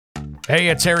Hey,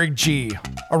 it's Eric G.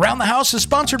 Around the House is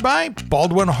sponsored by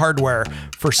Baldwin Hardware.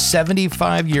 For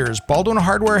 75 years, Baldwin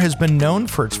Hardware has been known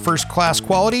for its first-class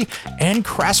quality and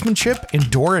craftsmanship in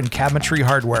door and cabinetry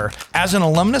hardware. As an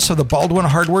alumnus of the Baldwin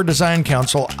Hardware Design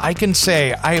Council, I can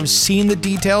say I have seen the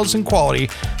details and quality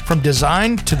from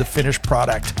design to the finished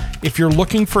product. If you're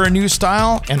looking for a new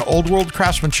style and old-world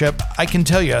craftsmanship, I can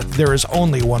tell you there is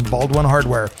only one Baldwin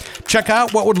Hardware. Check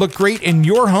out what would look great in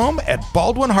your home at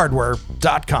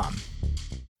baldwinhardware.com.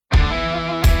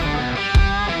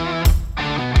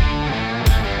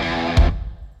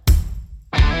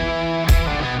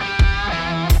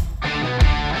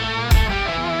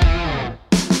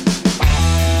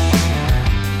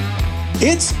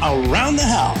 It's Around the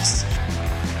House.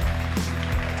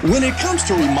 When it comes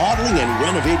to remodeling and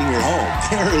renovating your home,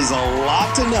 there is a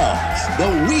lot to know, but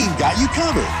we've got you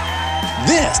covered.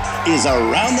 This is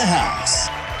Around the House.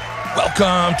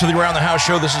 Welcome to the Around the House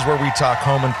show. This is where we talk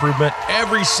home improvement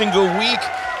every single week.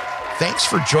 Thanks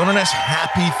for joining us.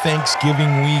 Happy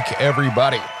Thanksgiving week,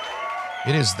 everybody.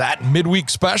 It is that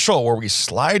midweek special where we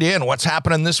slide in what's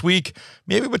happening this week,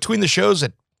 maybe between the shows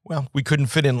that, well, we couldn't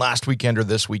fit in last weekend or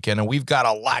this weekend, and we've got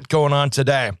a lot going on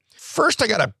today. First, I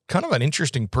got a kind of an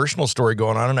interesting personal story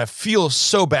going on, and I feel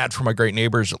so bad for my great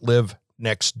neighbors that live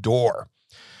next door.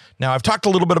 Now, I've talked a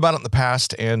little bit about it in the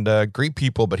past, and great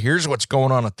people, but here's what's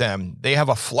going on with them. They have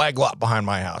a flag lot behind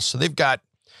my house, so they've got,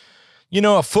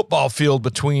 a football field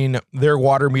between their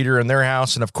water meter and their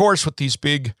house, and of course, with these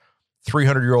big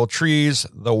 300-year-old trees,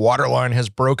 the water line has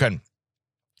broken.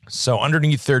 So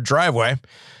underneath their driveway,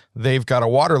 they've got a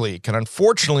water leak. And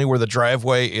unfortunately, where the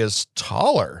driveway is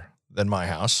taller than my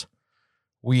house,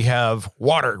 we have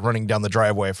water running down the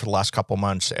driveway for the last couple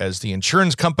months as the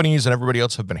insurance companies and everybody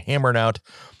else have been hammering out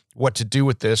what to do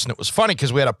with this. And it was funny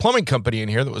because we had a plumbing company in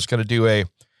here that was going to do a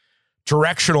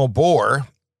directional bore,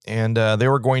 and they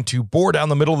were going to bore down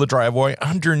the middle of the driveway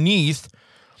underneath,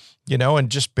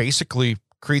 and just basically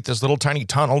create this little tiny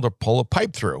tunnel to pull a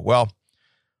pipe through. Well,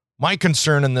 my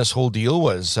concern in this whole deal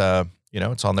was,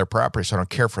 it's on their property, so I don't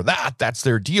care for that. That's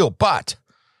their deal. But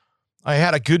I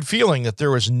had a good feeling that there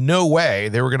was no way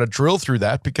they were going to drill through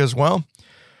that because, well,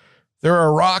 there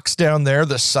are rocks down there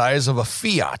the size of a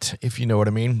Fiat, if you know what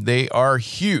I mean. They are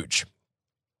huge,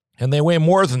 and they weigh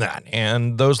more than that.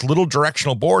 And those little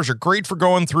directional bores are great for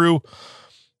going through,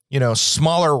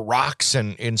 smaller rocks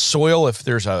and in soil. If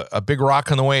there's a big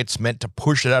rock on the way, it's meant to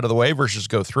push it out of the way versus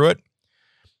go through it.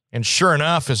 And sure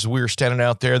enough, as we were standing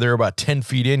out there, they were about 10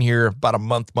 feet in here about a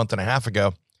month and a half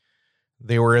ago.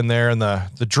 They were in there, and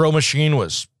the drill machine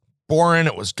was boring.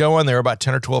 It was going. They were about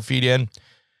 10 or 12 feet in.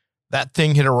 That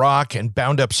thing hit a rock and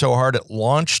bound up so hard it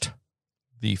launched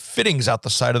the fittings out the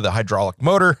side of the hydraulic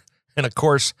motor. And, of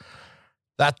course,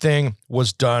 that thing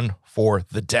was done for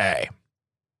the day.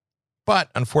 But,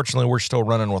 unfortunately, we're still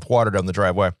running with water down the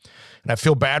driveway. And I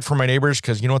feel bad for my neighbors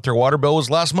because you know what their water bill was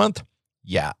last month?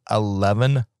 Yeah,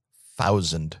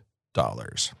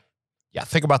 $11,000. Yeah,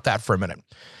 think about that for a minute.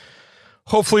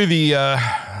 Hopefully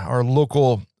our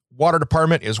local water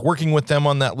department is working with them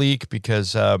on that leak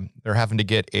because they're having to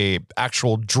get a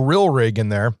actual drill rig in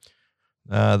there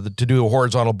to do a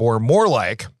horizontal bore, more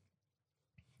like,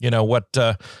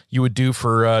 what you would do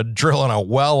for drilling a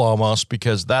well almost,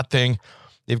 because that thing,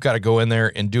 they've got to go in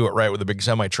there and do it right with a big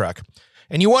semi-truck.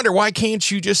 And you wonder, why can't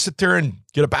you just sit there and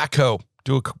get a backhoe,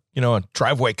 do a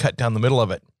driveway cut down the middle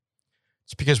of it?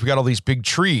 It's because we got all these big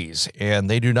trees, and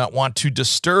they do not want to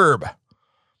disturb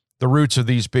the roots of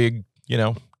these big,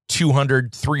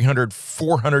 200, 300,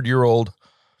 400-year-old,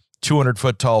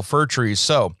 200-foot tall fir trees.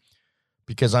 So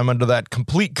because I'm under that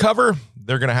complete cover,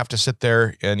 they're going to have to sit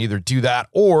there and either do that,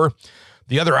 or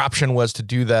the other option was to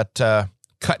do that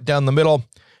cut down the middle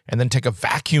and then take a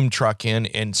vacuum truck in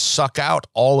and suck out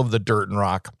all of the dirt and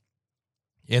rock.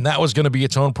 And that was going to be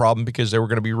its own problem because there were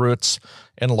going to be roots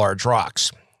and large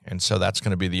rocks. And so that's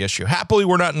going to be the issue. Happily,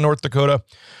 we're not in North Dakota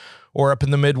or up in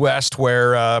the Midwest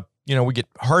where, we get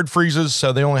hard freezes.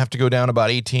 So they only have to go down about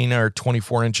 18 or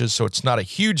 24 inches. So it's not a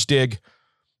huge dig,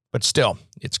 but still,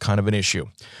 it's kind of an issue.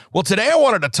 Well, today I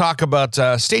wanted to talk about,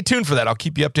 stay tuned for that. I'll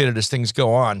keep you updated as things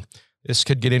go on. This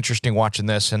could get interesting watching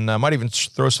this, and I might even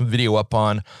throw some video up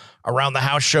on Around the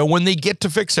House show when they get to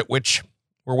fix it, which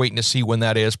we're waiting to see when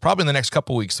that is. Probably in the next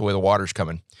couple of weeks, the way the water's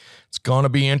coming. It's going to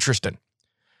be interesting.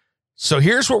 So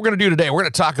here's what we're going to do today. We're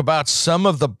going to talk about some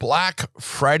of the Black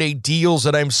Friday deals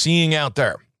that I'm seeing out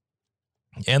there.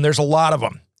 And there's a lot of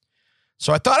them.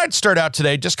 So I thought I'd start out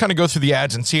today, just kind of go through the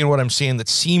ads and seeing what I'm seeing that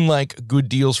seem like good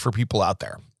deals for people out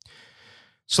there.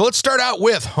 So let's start out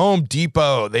with Home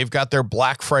Depot. They've got their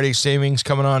Black Friday savings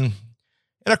coming on.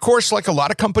 And of course, like a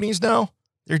lot of companies now,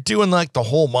 they're doing like the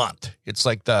whole month. It's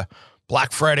like the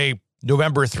Black Friday,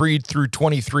 November 3 through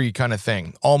 23 kind of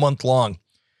thing, all month long.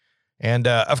 And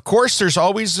of course, there's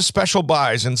always the special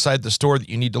buys inside the store that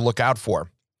you need to look out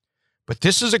for. But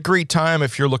this is a great time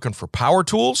if you're looking for power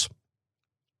tools,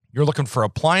 you're looking for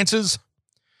appliances.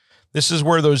 This is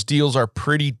where those deals are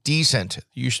pretty decent.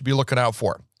 You should be looking out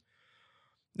for.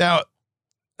 Now,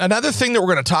 another thing that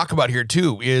we're going to talk about here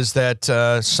too is that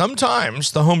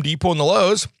sometimes the Home Depot and the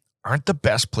Lowe's aren't the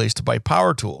best place to buy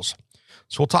power tools.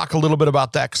 So we'll talk a little bit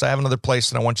about that because I have another place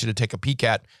that I want you to take a peek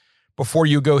at before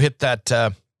you go hit that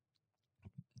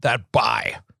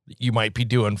buy that you might be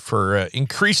doing for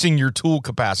increasing your tool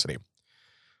capacity.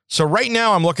 So right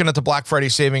now I'm looking at the Black Friday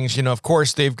savings. You know, of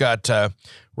course, they've got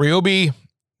Ryobi.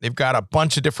 They've got a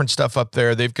bunch of different stuff up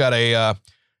there. They've got a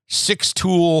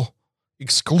 6-tool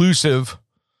exclusive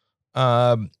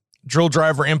drill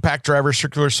driver, impact driver,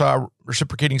 circular saw,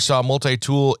 reciprocating saw,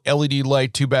 multi-tool, LED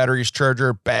light, 2 batteries,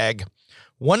 charger, bag.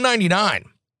 $199.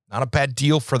 Not a bad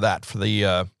deal for that, for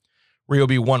the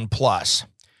Ryobi One Plus.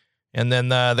 And then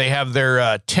they have their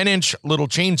 10-inch little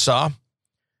chainsaw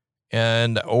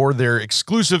or their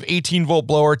exclusive 18-volt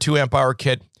blower, 2-amp-hour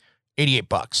kit,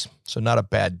 $88. So not a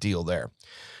bad deal there.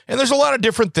 And there's a lot of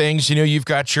different things. You know, you've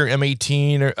got your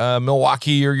M18 or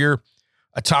Milwaukee or your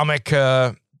Atomic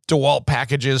DeWalt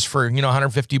packages for,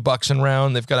 $150 in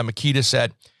round. They've got a Makita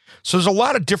set. So there's a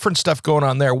lot of different stuff going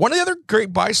on there. One of the other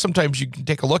great buys sometimes you can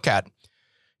take a look at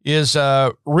is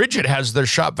Ridgid has their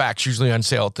shop vacs usually on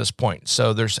sale at this point.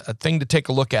 So there's a thing to take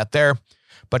a look at there.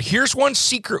 But here's one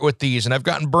secret with these, and I've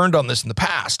gotten burned on this in the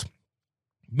past.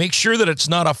 Make sure that it's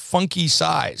not a funky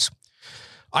size.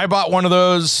 I bought one of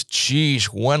those,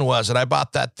 when was it? I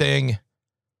bought that thing,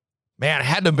 man, it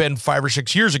had to have been 5 or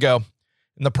 6 years ago.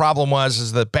 And the problem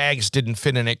was the bags didn't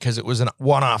fit in it because it was a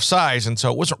one-off size, and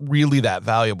so it wasn't really that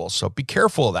valuable. So be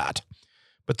careful of that.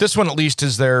 But this one at least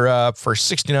is there for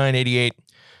 $69.88.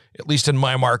 At least in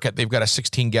my market, they've got a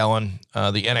 16-gallon,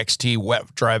 the NXT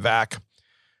wet dry vac.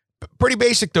 Pretty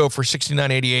basic, though, for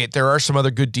 $69.88. There are some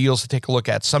other good deals to take a look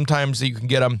at. Sometimes you can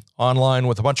get them online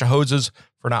with a bunch of hoses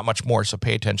for not much more, so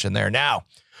pay attention there. Now,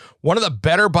 one of the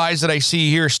better buys that I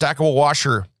see here, stackable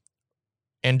washer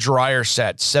and dryer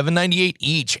set, $798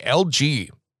 each, LG.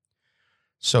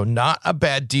 So not a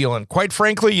bad deal. And quite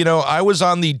frankly, I was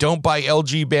on the don't buy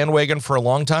LG bandwagon for a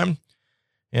long time.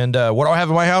 And what do I have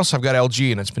in my house? I've got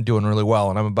LG, and it's been doing really well.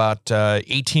 And I'm about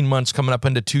 18 months coming up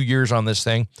into 2 years on this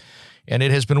thing. And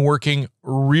it has been working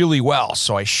really well.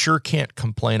 So I sure can't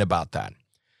complain about that.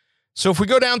 So if we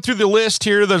go down through the list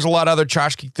here, there's a lot of other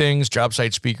tchotchke things, job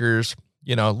site speakers,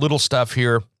 little stuff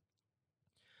here.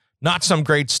 Not some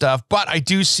great stuff, but I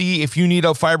do see if you need a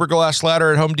fiberglass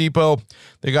ladder at Home Depot,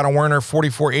 they got a Werner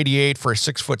 4488 for a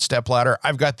 6-foot step ladder.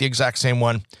 I've got the exact same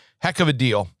one. Heck of a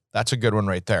deal. That's a good one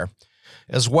right there.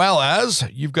 As well as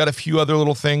you've got a few other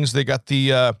little things. They got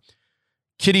the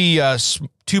Kitty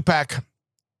 2-pack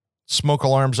smoke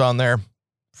alarms on there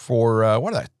for,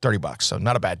 $30. So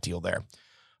not a bad deal there.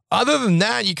 Other than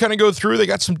that, you kind of go through, they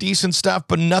got some decent stuff,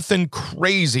 but nothing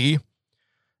crazy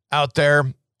out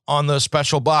there on those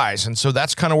special buys. And so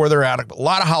that's kind of where they're at. A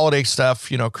lot of holiday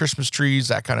stuff, Christmas trees,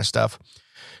 that kind of stuff.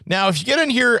 Now, if you get in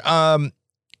here on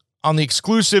the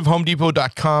exclusive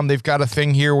HomeDepot.com, they've got a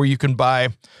thing here where you can buy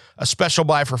a special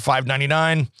buy for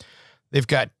 $5.99. They've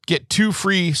got get 2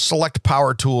 free select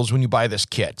power tools when you buy this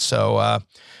kit. So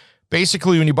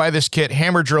basically, when you buy this kit,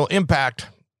 hammer drill, impact,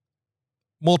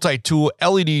 multi-tool,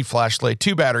 LED flashlight,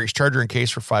 2 batteries, charger and case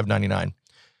for $5.99.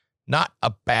 Not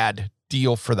a bad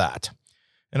deal for that.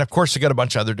 And of course, they got a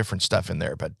bunch of other different stuff in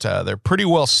there, but they're pretty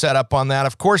well set up on that.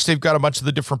 Of course, they've got a bunch of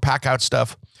the different pack out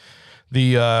stuff.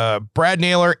 The brad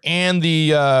nailer and the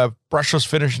brushless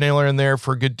finish nailer in there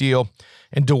for a good deal.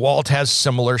 And DeWalt has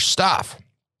similar stuff.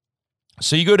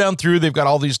 So you go down through, they've got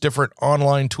all these different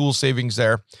online tool savings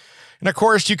there. And of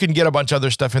course, you can get a bunch of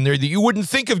other stuff in there that you wouldn't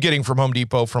think of getting from Home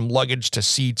Depot, from luggage to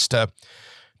seats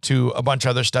to a bunch of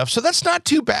other stuff. So that's not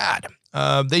too bad.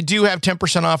 They do have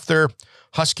 10% off their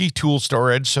Husky tool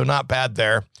storage, so not bad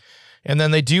there. And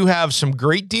then they do have some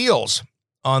great deals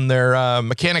on their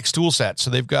mechanics tool set. So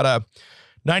they've got a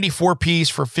 94 piece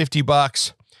for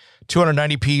 $50,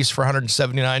 290 piece for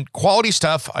 $179. Quality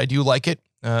stuff. I do like it.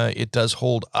 It does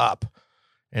hold up.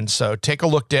 And so take a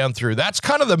look down through. That's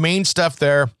kind of the main stuff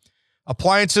there.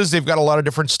 Appliances, they've got a lot of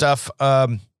different stuff.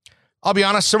 I'll be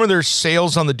honest, some of their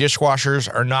sales on the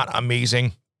dishwashers are not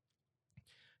amazing.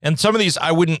 And some of these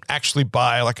I wouldn't actually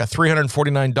buy, like a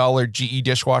 $349 GE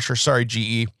dishwasher. Sorry,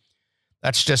 GE.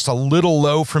 That's just a little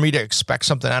low for me to expect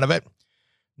something out of it.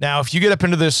 Now, if you get up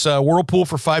into this Whirlpool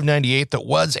for $598 that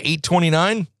was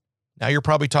 $829, now you're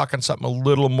probably talking something a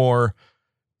little more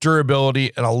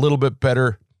durability and a little bit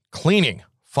better cleaning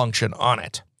function on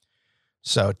it.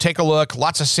 So take a look.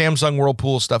 Lots of Samsung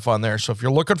Whirlpool stuff on there. So if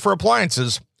you're looking for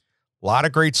appliances, a lot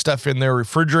of great stuff in there.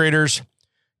 Refrigerators,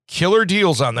 killer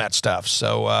deals on that stuff.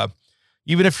 So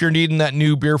even if you're needing that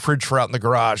new beer fridge for out in the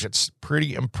garage, it's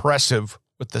pretty impressive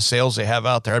with the sales they have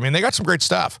out there. I mean, they got some great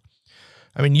stuff.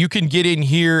 I mean, you can get in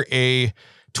here a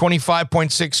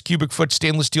 25.6 cubic foot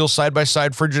stainless steel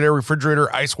side-by-side Frigidaire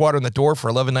refrigerator, ice water in the door for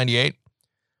 $11.98.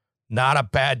 Not a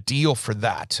bad deal for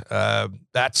that.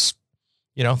 That's,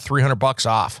 $300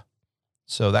 off.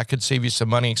 So that could save you some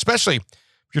money, especially if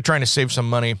you're trying to save some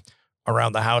money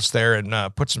around the house there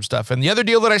and put some stuff in. The other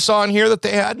deal that I saw in here that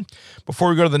they had, before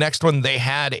we go to the next one, they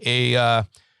had a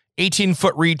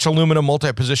 18-foot reach aluminum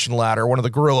multi-position ladder, one of the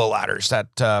Gorilla ladders that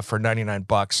for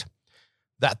 $99.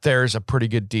 That there is a pretty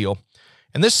good deal.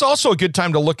 And this is also a good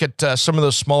time to look at some of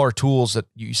those smaller tools that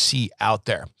you see out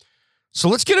there. So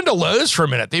let's get into Lowe's for a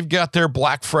minute. They've got their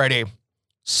Black Friday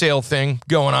sale thing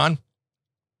going on.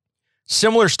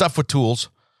 Similar stuff with tools.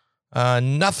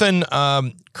 Nothing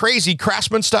crazy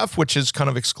Craftsman stuff, which is kind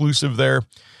of exclusive there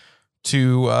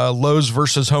to Lowe's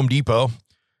versus Home Depot.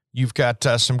 You've got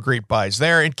some great buys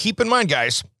there. And keep in mind,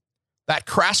 guys, that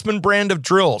Craftsman brand of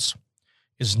drills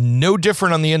is no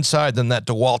different on the inside than that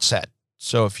DeWalt set.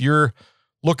 So if you're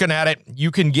looking at it, you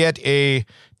can get a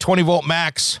 20 volt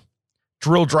max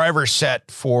drill driver set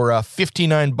for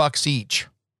 $59 each.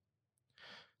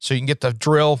 So you can get the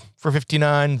drill for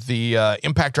 $59, the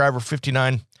impact driver for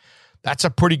 $59. That's a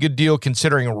pretty good deal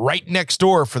considering right next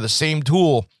door for the same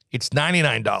tool, it's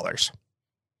 $99.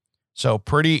 So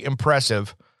pretty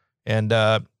impressive. And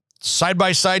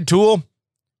side-by-side tool,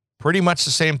 pretty much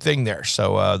the same thing there.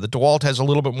 So the DeWalt has a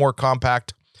little bit more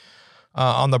compact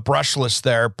on the brushless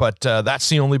there, but that's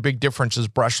the only big difference is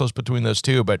brushless between those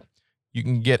two. But you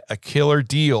can get a killer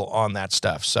deal on that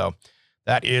stuff. So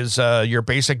that is your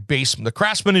basic base. The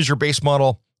Craftsman is your base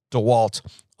model DeWalt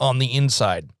on the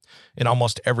inside in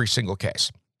almost every single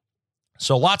case.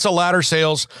 So lots of ladder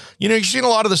sales. You're seeing a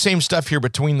lot of the same stuff here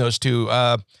between those two.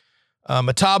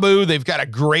 Matabu, they've got a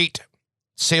great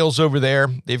sales over there.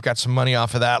 They've got some money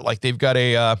off of that. Like they've got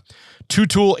a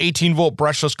 2-tool 18-volt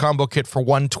brushless combo kit for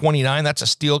 $129. That's a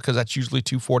steal because that's usually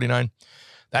 $249.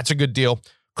 That's a good deal.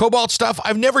 Cobalt stuff,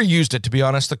 I've never used it, to be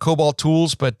honest, the Cobalt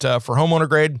tools, but for homeowner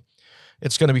grade,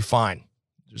 it's going to be fine.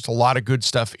 There's a lot of good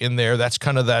stuff in there. That's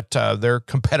kind of that their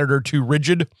competitor to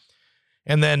Rigid.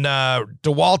 And then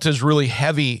DeWalt is really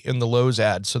heavy in the Lowe's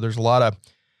ad. So there's a lot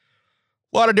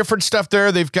of different stuff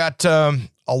there. They've got a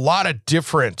lot of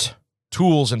different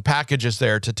tools and packages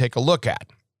there to take a look at.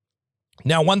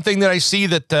 Now, one thing that I see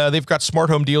that they've got smart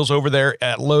home deals over there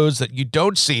at Lowe's that you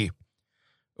don't see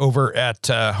over at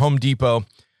Home Depot.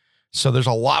 So there's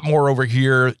a lot more over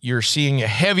here. You're seeing a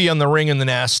heavy on the Ring and the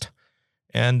Nest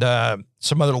and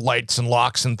some other lights and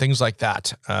locks and things like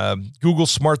that. Google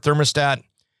Smart Thermostat.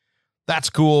 That's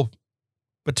cool.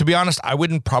 But to be honest, I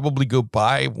wouldn't probably go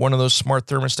buy one of those smart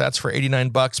thermostats for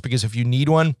 $89 because if you need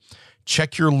one,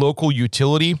 check your local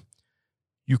utility.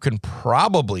 You can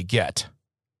probably get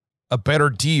a better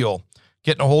deal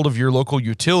getting a hold of your local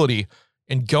utility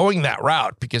and going that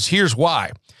route, because here's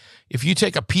why. If you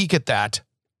take a peek at that,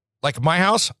 like my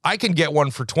house, I can get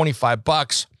one for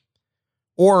 $25,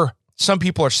 or some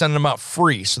people are sending them out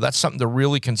free. So that's something to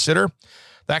really consider.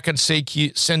 That can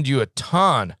send you a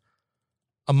ton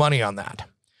of money on that.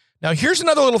 Now, here's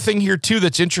another little thing here too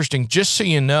that's interesting, just so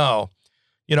you know.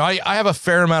 I have a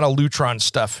fair amount of Lutron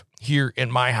stuff here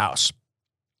in my house.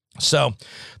 So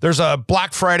there's a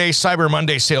Black Friday, Cyber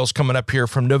Monday sales coming up here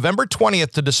from November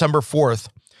 20th to December 4th.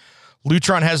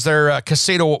 Lutron has their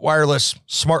Kaseto wireless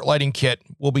smart lighting kit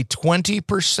will be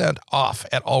 20% off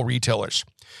at all retailers.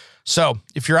 So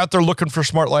if you're out there looking for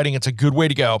smart lighting, it's a good way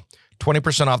to go.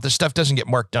 20% off. This stuff doesn't get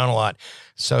marked down a lot.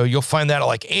 So you'll find that at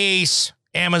like Ace,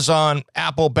 Amazon,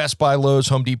 Apple, Best Buy, Lowe's,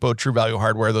 Home Depot, True Value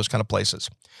Hardware, those kind of places.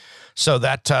 So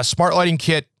that smart lighting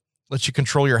kit lets you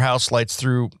control your house lights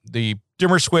through the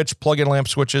dimmer switch, plug-in lamp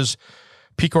switches,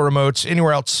 Pico remotes,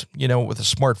 anywhere else, with a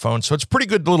smartphone. So it's a pretty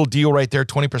good little deal right there,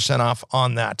 20% off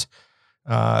on that.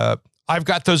 I've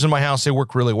got those in my house. They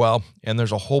work really well, and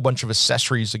there's a whole bunch of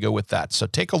accessories to go with that. So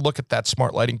take a look at that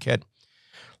smart lighting kit.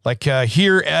 Like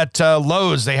here at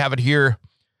Lowe's, they have it here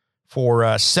for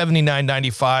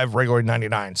 $79.95, regular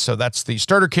 $99. So that's the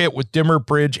starter kit with dimmer,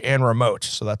 bridge, and remote.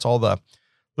 So that's all the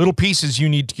little pieces you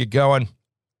need to get going.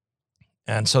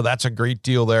 And so that's a great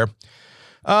deal there.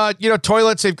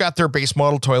 Toilets, they've got their base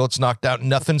model toilets knocked out.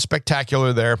 Nothing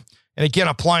spectacular there. And again,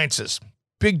 appliances,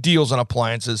 big deals on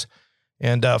appliances.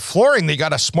 And flooring, they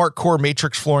got a Smart Core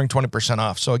Matrix flooring 20%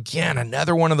 off. So again,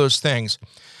 another one of those things.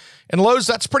 And Lowe's,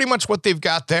 that's pretty much what they've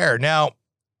got there. Now,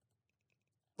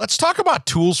 let's talk about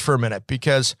tools for a minute,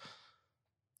 because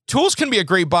tools can be a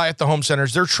great buy at the home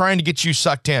centers. They're trying to get you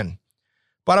sucked in.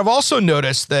 But I've also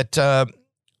noticed that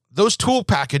those tool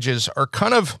packages are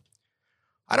kind of,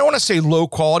 I don't want to say low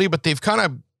quality, but they've kind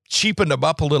of cheapened them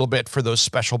up a little bit for those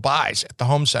special buys at the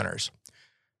home centers.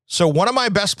 So one of my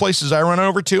best places I run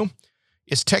over to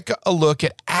is take a look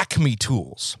at Acme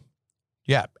Tools.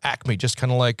 Yeah, Acme, just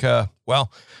kind of like,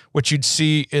 what you'd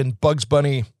see in Bugs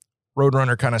Bunny,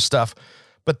 Roadrunner kind of stuff.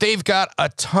 But they've got a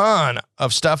ton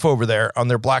of stuff over there on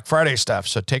their Black Friday stuff,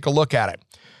 so take a look at it.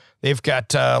 They've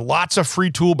got lots of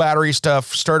free tool battery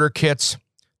stuff, starter kits,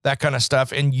 that kind of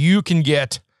stuff, and you can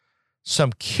get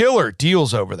some killer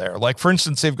deals over there. Like, for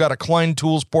instance, they've got a Klein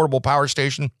Tools portable power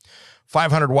station,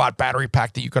 500-watt battery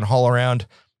pack that you can haul around,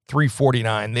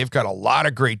 $349. They've got a lot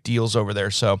of great deals over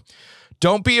there, so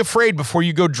don't be afraid before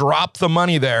you go drop the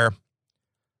money there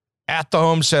at the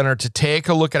home center to take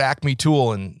a look at Acme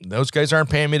Tool. And those guys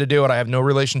aren't paying me to do it. I have no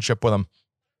relationship with them.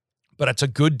 But it's a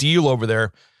good deal over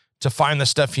there to find the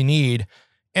stuff you need.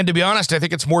 And to be honest, I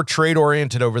think it's more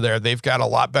trade-oriented over there. They've got a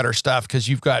lot better stuff because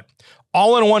you've got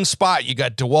all in one spot. You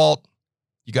got DeWalt,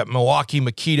 you got Milwaukee,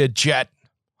 Makita, Jet,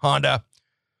 Honda,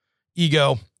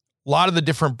 Ego, a lot of the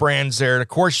different brands there. And of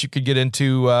course, you could get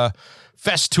into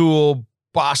Festool,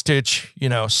 Bostitch,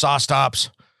 Sawstops,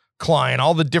 Klein,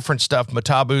 all the different stuff,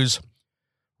 Matabus,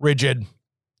 Rigid.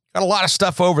 Got a lot of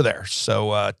stuff over there.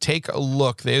 So take a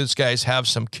look. Those guys have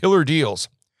some killer deals.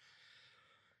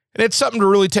 And it's something to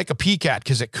really take a peek at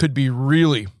because it could be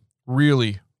really,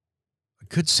 really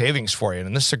good savings for you.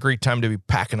 And this is a great time to be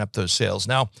packing up those sales.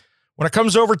 Now, when it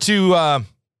comes over to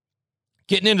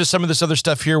getting into some of this other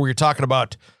stuff here, where you're talking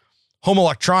about home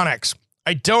electronics,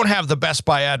 I don't have the Best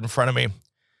Buy ad in front of me,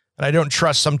 and I don't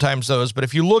trust sometimes those. But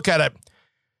if you look at it,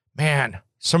 man,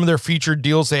 some of their featured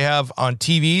deals they have on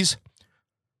TVs,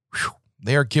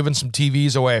 they are giving some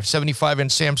TVs away.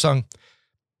 75-inch Samsung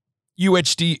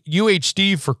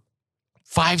UHD for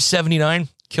 $579,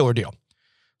 killer deal.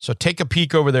 So take a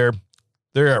peek over there.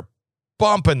 They're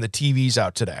bumping the TVs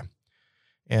out today.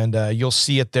 And you'll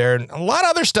see it there. And a lot of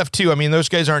other stuff, too. I mean, those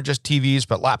guys aren't just TVs,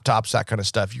 but laptops, that kind of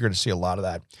stuff. You're going to see a lot of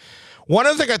that. One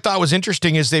other thing I thought was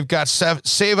interesting is they've got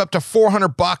save up to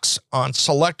 $400 on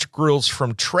select grills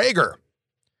from Traeger.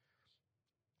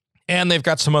 And they've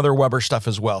got some other Weber stuff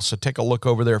as well. So take a look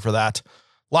over there for that.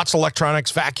 Lots of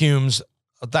electronics, vacuums,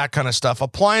 that kind of stuff.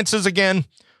 Appliances, again,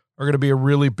 are going to be a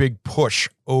really big push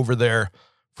over there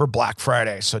for Black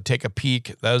Friday. So take a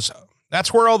peek. That's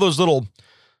where all those little,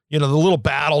 the little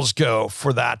battles go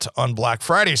for that on Black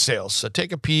Friday sales. So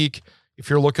take a peek. If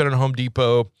you're looking at Home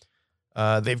Depot,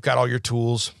 they've got all your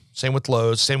tools. Same with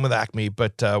Lowe's, same with Acme.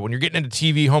 But when you're getting into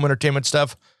TV, home entertainment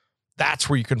stuff, that's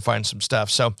where you can find some stuff.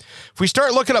 So if we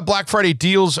start looking at Black Friday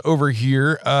deals over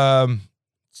here,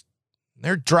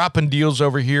 they're dropping deals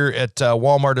over here at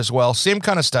Walmart as well. Same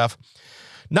kind of stuff.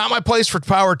 Not my place for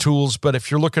power tools, but if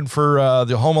you're looking for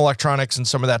the home electronics and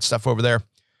some of that stuff over there,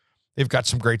 they've got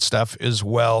some great stuff as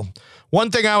well.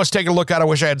 One thing I was taking a look at, I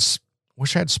wish I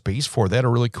had space for. They had a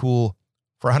really cool,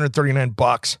 for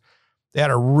 $139, they had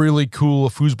a really cool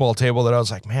foosball table that I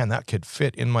was like, man, that could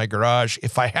fit in my garage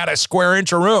if I had a square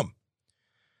inch of room.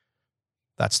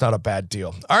 That's not a bad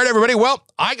deal. All right, everybody. Well,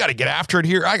 I got to get after it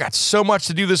here. I got so much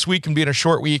to do this week and being a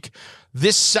short week.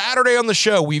 This Saturday on the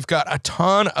show, we've got a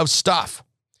ton of stuff.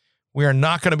 We are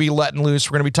not going to be letting loose.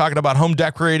 We're going to be talking about home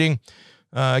decorating,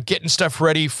 getting stuff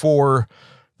ready for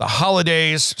the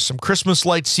holidays, some Christmas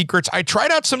light secrets. I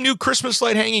tried out some new Christmas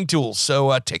light hanging tools,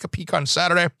 so take a peek on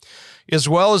Saturday. As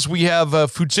well as we have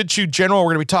Fujitsu General.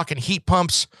 We're going to be talking heat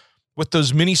pumps with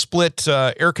those mini split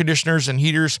air conditioners and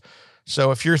heaters.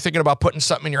 So if you're thinking about putting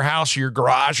something in your house or your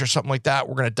garage or something like that,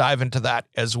 we're going to dive into that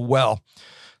as well.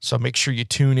 So make sure you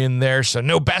tune in there. So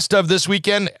no best of this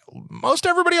weekend. Most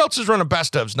everybody else is running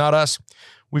best ofs, not us.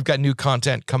 We've got new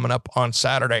content coming up on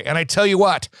Saturday. And I tell you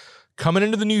what, coming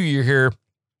into the new year here,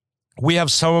 we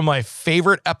have some of my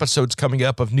favorite episodes coming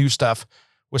up of new stuff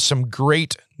with some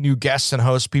great new guests and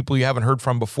hosts, people you haven't heard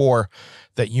from before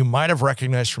that you might have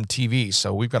recognized from TV.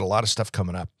 So we've got a lot of stuff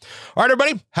coming up. All right,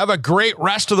 everybody, have a great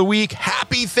rest of the week.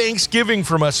 Happy Thanksgiving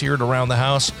from us here at Around the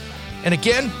House. And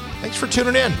again, thanks for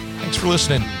tuning in. Thanks for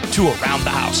listening to Around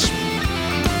the House.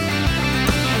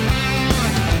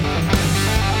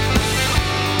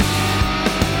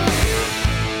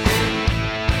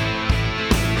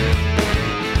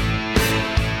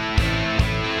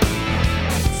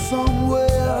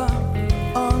 Somewhere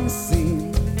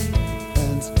unseen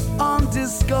and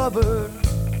undiscovered,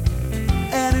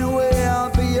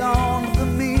 anywhere beyond the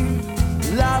mean.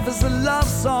 Life is a love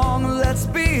song, let's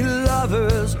be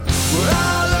lovers. We're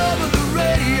all over the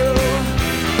radio.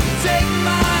 Take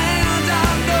my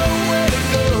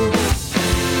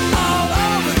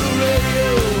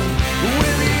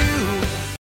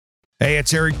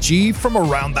it's Eric G from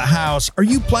Around the House. Are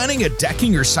you planning a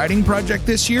decking or siding project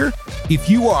this year? If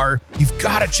you are, you've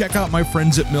got to check out my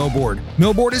friends at Millboard.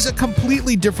 Millboard is a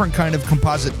completely different kind of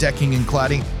composite decking and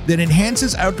cladding that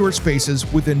enhances outdoor spaces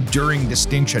with enduring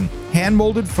distinction.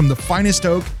 Hand-molded from the finest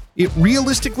oak, it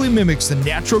realistically mimics the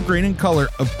natural grain and color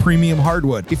of premium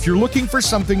hardwood. If you're looking for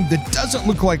something that doesn't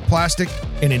look like plastic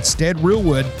and instead real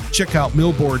wood, check out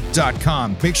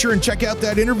millboard.com. Make sure and check out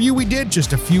that interview we did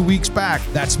just a few weeks back.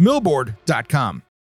 That's millboard.com.